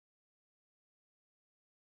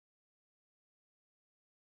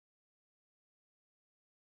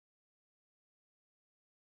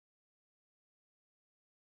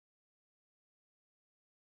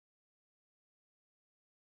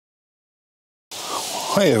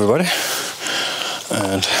Hi everybody,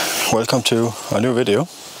 and welcome to a new video.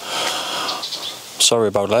 Sorry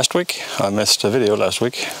about last week, I missed a video last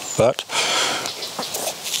week, but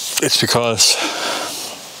it's because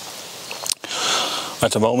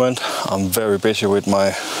at the moment I'm very busy with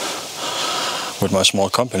my small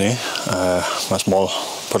company, my small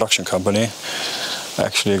production company.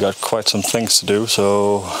 Actually, I got quite some things to do,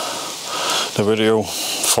 so the video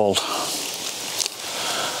fault.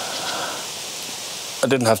 I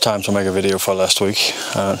didn't have time to make a video for last week,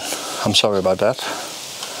 and I'm sorry about that,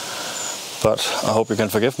 but I hope you can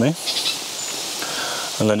forgive me,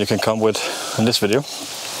 and then you can come with in this video.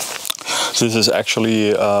 This is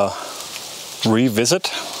actually a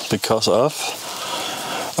revisit because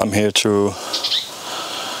I'm here to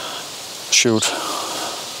shoot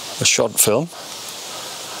a short film,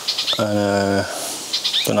 and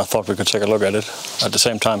then I thought we could take a look at it at the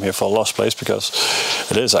same time here for a lost place, because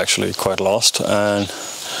it is actually quite lost and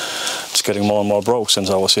it's getting more and more broke since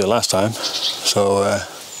I was here last time. So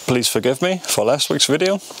please forgive me for last week's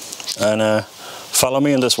video and follow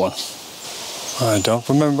me in this one. I don't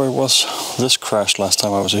remember it was this crash last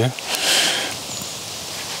time I was here.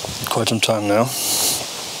 Quite some time now.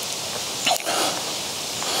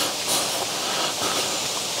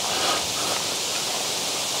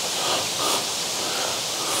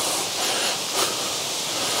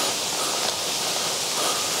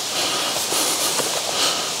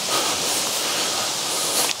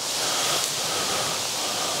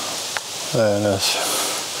 And as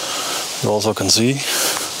you also can see,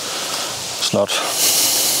 it's not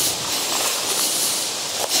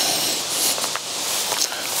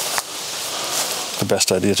the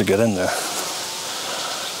best idea to get in there.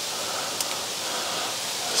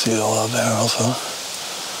 See it all up there also.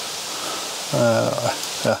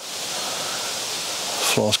 Yeah,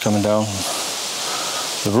 floor's coming down.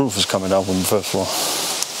 The roof is coming down from the first floor,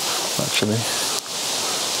 actually.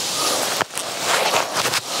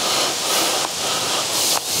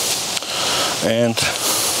 And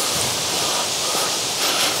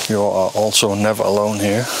you are also never alone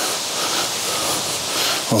here.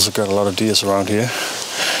 Also got a lot of deers around here.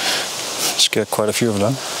 Scared quite a few of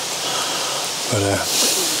them. But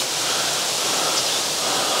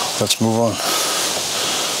let's move on.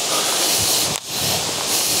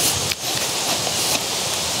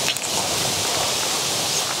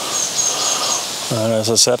 And as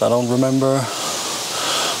I said, I don't remember.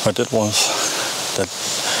 I did once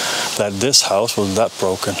that this house was that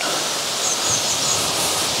broken.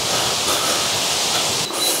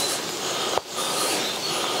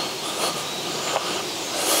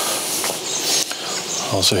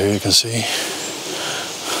 Also here you can see,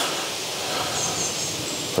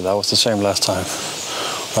 but that was the same last time.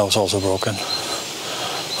 That was also broken.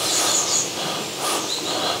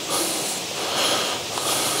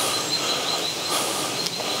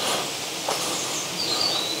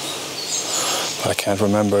 I can't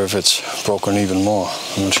remember if it's broken even more.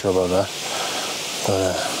 I'm not sure about that.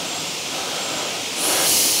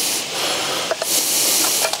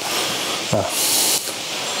 But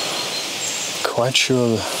quite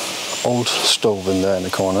sure the old stove in there in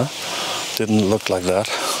the corner didn't look like that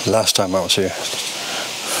last time I was here.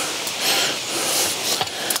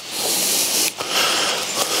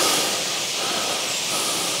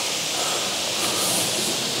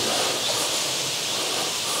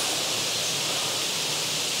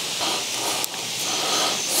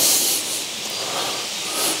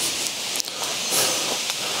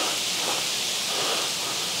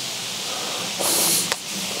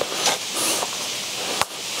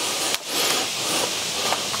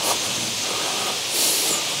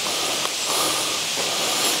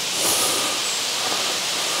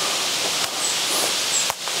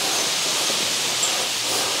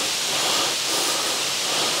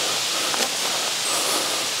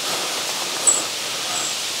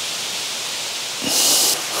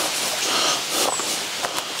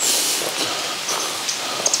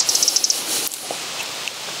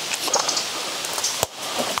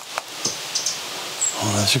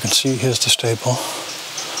 As you can see, here's the stable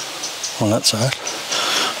on that side.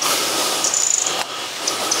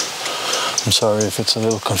 I'm sorry if it's a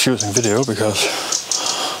little confusing video, because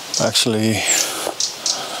actually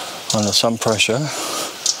under some pressure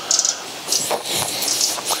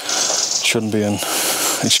it shouldn't be an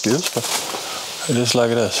excuse, but it is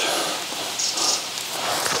like it is.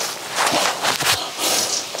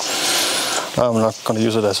 I'm not going to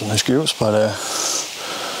use it as an excuse, but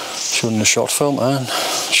shooting a short film and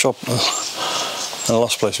a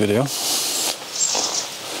lost place video.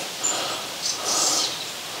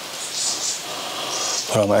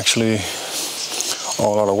 But I'm actually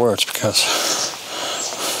all out of words because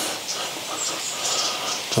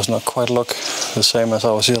Does not quite look the same as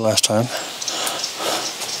I was here last time.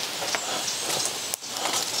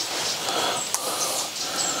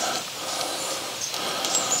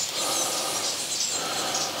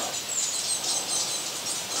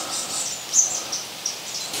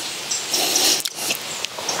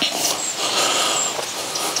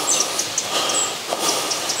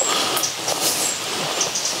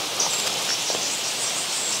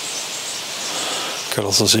 Can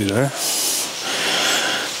also see there.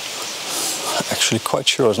 Actually quite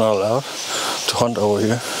sure it's not allowed to hunt over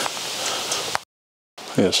here.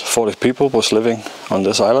 Yes, 40 people was living on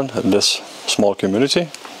this island, in this small community.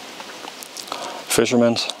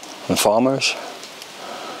 Fishermen and farmers.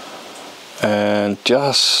 And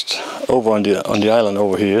just over on the island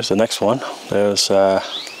over here is the next one. There's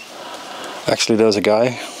there's a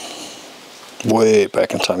guy way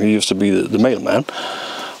back in time. He used to be the mailman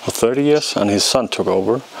for 30 years, and his son took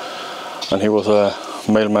over, and he was a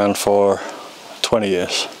mailman for 20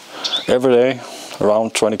 years. Every day,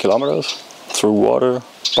 around 20 kilometers, through water,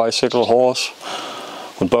 bicycle, horse,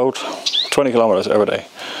 with boat, 20 kilometers every day,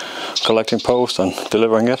 collecting post and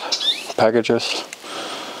delivering it, packages.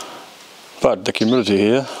 But the community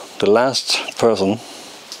here, the last person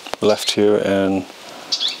left here in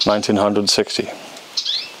 1960.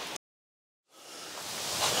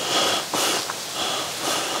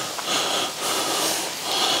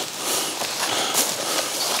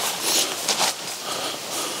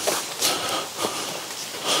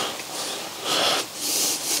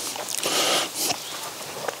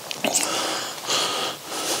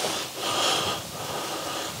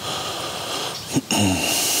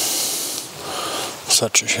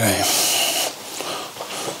 Such a shame.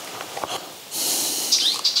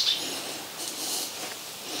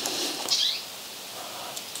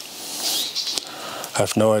 I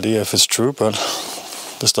have no idea if it's true, but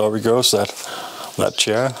the story goes that that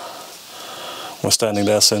chair was standing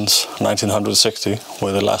there since 1960,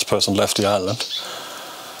 where the last person left the island.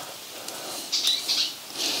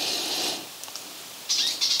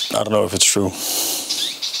 I don't know if it's true.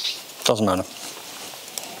 Doesn't matter.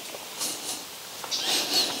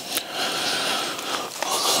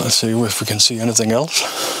 Let's see if we can see anything else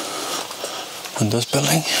in this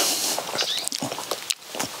building.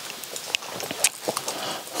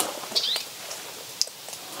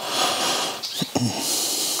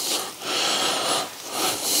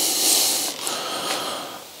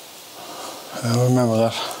 I remember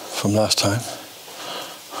that from last time.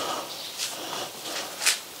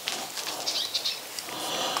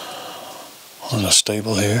 On the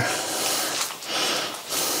stable here.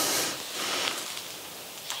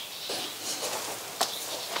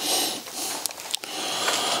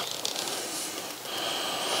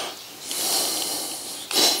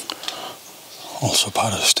 Also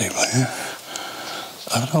part of the stable here.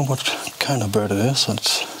 I don't know what kind of bird it is.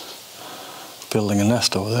 It's building a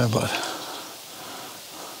nest over there, but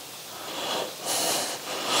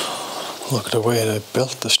look at the way they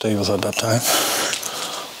built the stables at that time.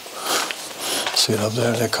 See it up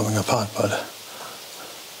there, they're coming apart, but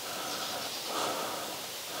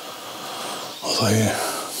also here,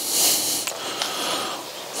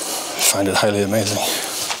 I find it highly amazing.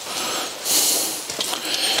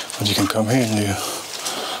 But you can come here and you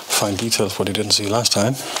find details what you didn't see last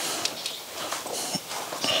time.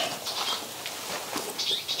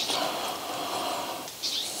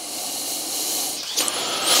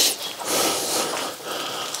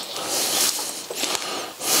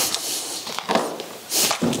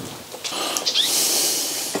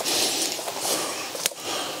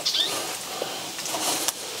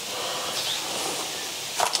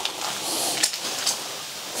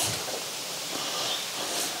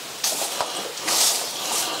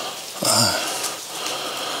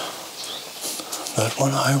 That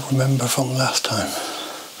one I remember from last time.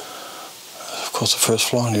 Of course the first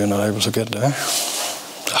floor and you're not able to get there.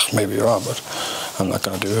 Maybe you are, but I'm not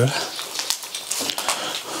gonna do it.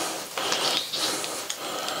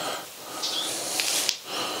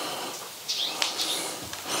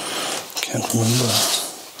 Can't remember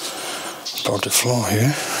about the floor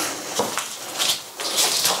here.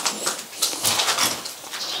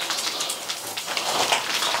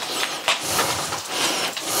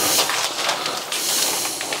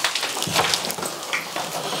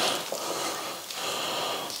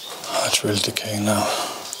 It's really decaying now.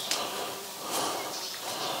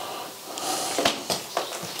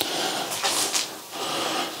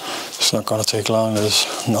 It's not going to take long, there's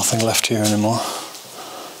nothing left here anymore.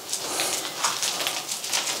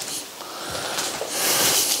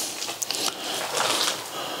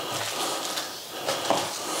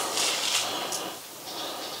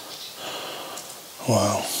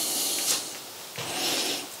 Wow.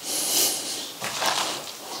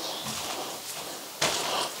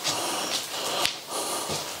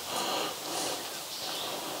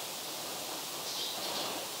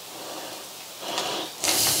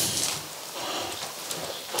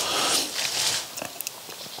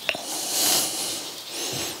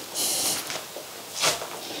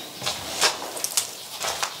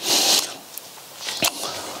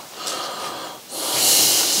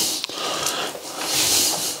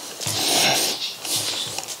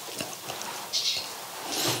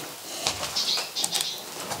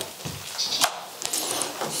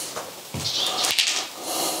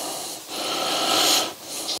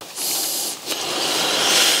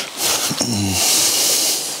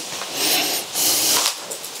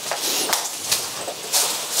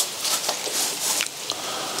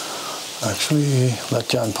 Actually, that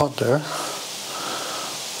giant pot there,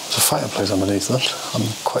 there's a fireplace underneath it. I'm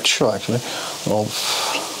quite sure actually. Well,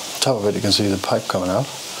 top of it you can see the pipe coming out.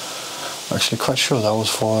 I'm actually quite sure that was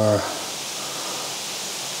for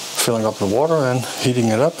filling up the water and heating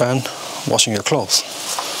it up and washing your clothes.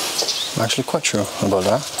 I'm actually quite sure about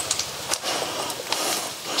that.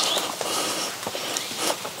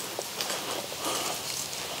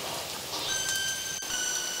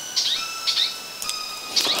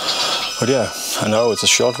 But yeah, I know it's a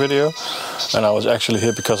short video and I was actually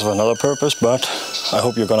here because of another purpose, but I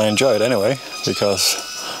hope you're gonna enjoy it anyway, because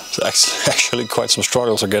it's actually quite some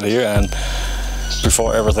struggle to get here, and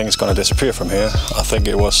before everything is gonna disappear from here, I think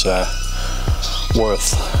it was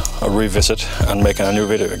worth a revisit and making a new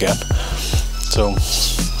video again. So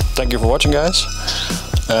thank you for watching, guys,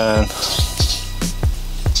 and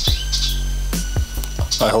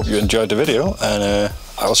I hope you enjoyed the video, and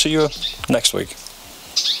I will see you next week.